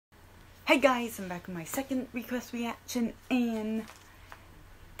Hey guys, I'm back with my second request reaction, and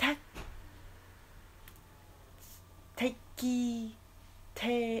Taksuki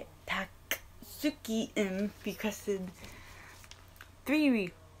requested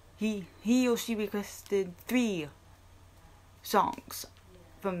he or she requested 3 songs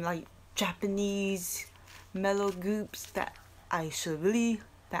from like Japanese mellow groups that I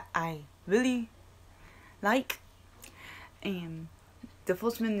really like, and the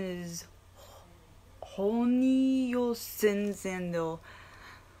first one is Honio Sins, and the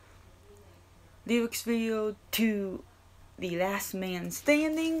lyrics video to The Last Man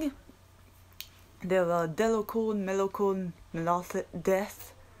Standing. They're a metalcore, melodic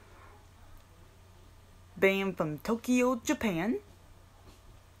death band from Tokyo, Japan.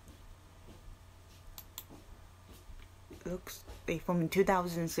 They formed in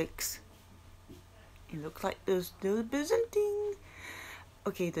 2006. It looks like they're still presenting.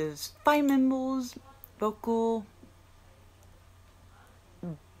 Okay, there's 5 members: vocal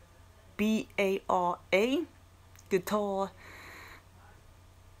Bara, guitar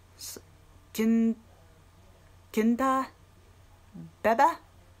Kenta Beba,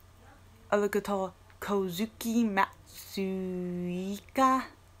 other guitar Kozuki Matsuika,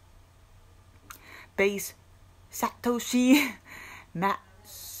 bass Satoshi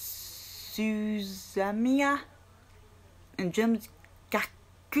Matsuzamiya, and drums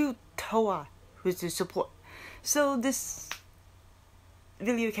Gakutoa with the support. So this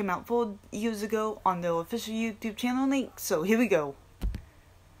video came out 4 years ago on the official YouTube channel link, so here we go.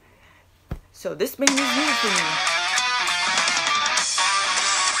 So this band is new for me.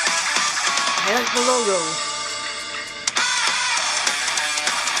 I like the logo.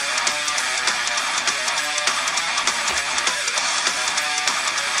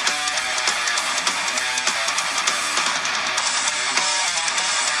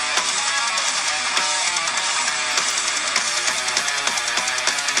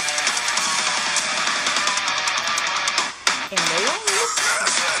 And they all look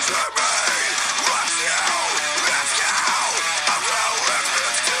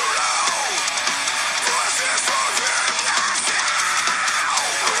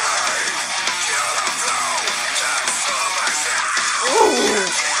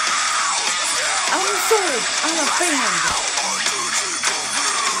I'm sold. I'm a fan.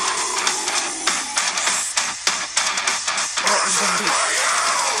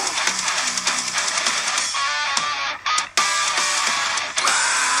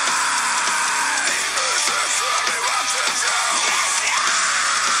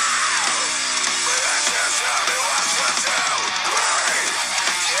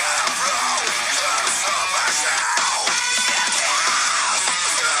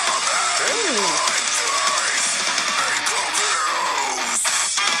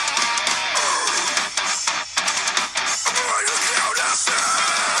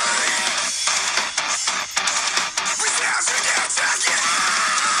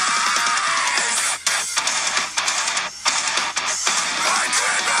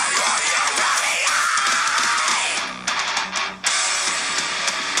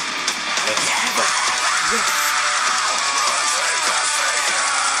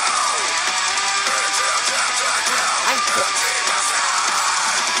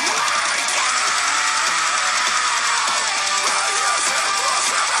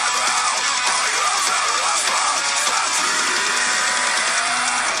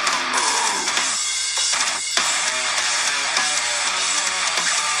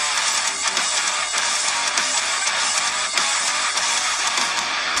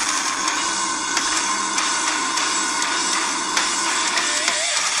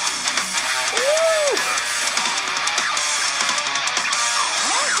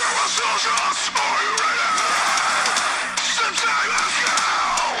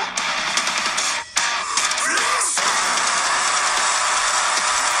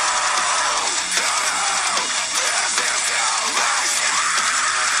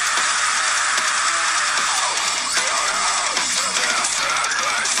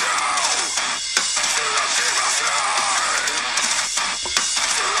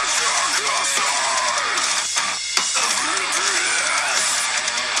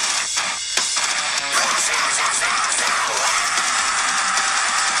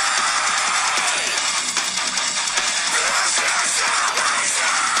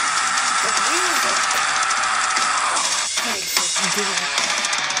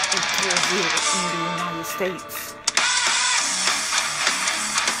 In the United States.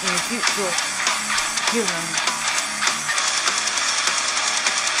 In the future, human.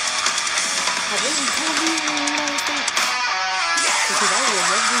 Have they told you in the United States? because I would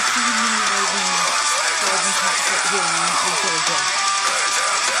love to see me driving cats right here in Georgia.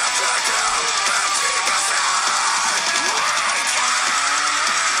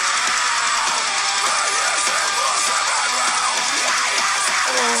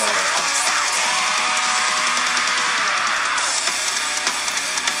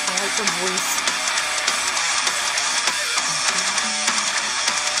 I like the voice.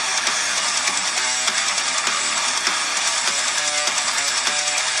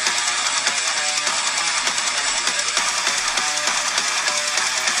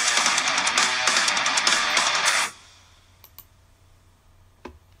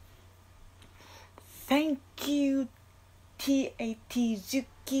 Thank you, T.A.T.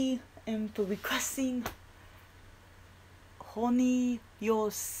 Zuki, for requesting Honey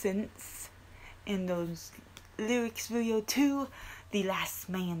Your Sense in those lyrics video to The Last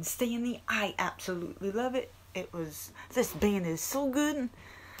Man Standing. I absolutely love it. This band is so good.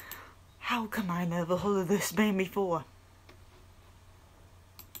 How come I never heard of this band before?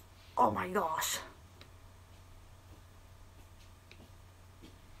 Oh my gosh.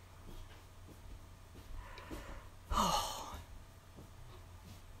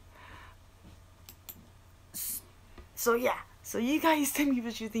 So yeah, so you guys tell me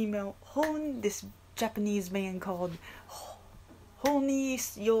what you think about this Japanese band called Honey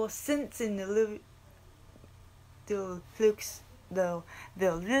Your Sense in the lyrics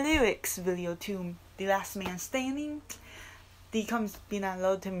video to The Last Man Standing. The comments down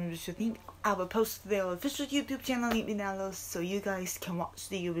below, tell me what you think. I will post their official YouTube channel link down below so you guys can watch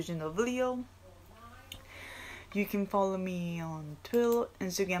the original video. You can follow me on Twitter,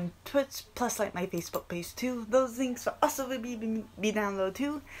 Instagram, Twitch, plus like my Facebook page too. Those links will also be down below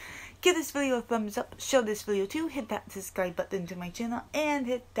too. Give this video a thumbs up, share this video too, hit that subscribe button to my channel, and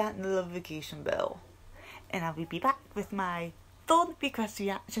hit that notification bell. And I will be back with my third request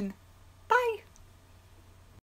reaction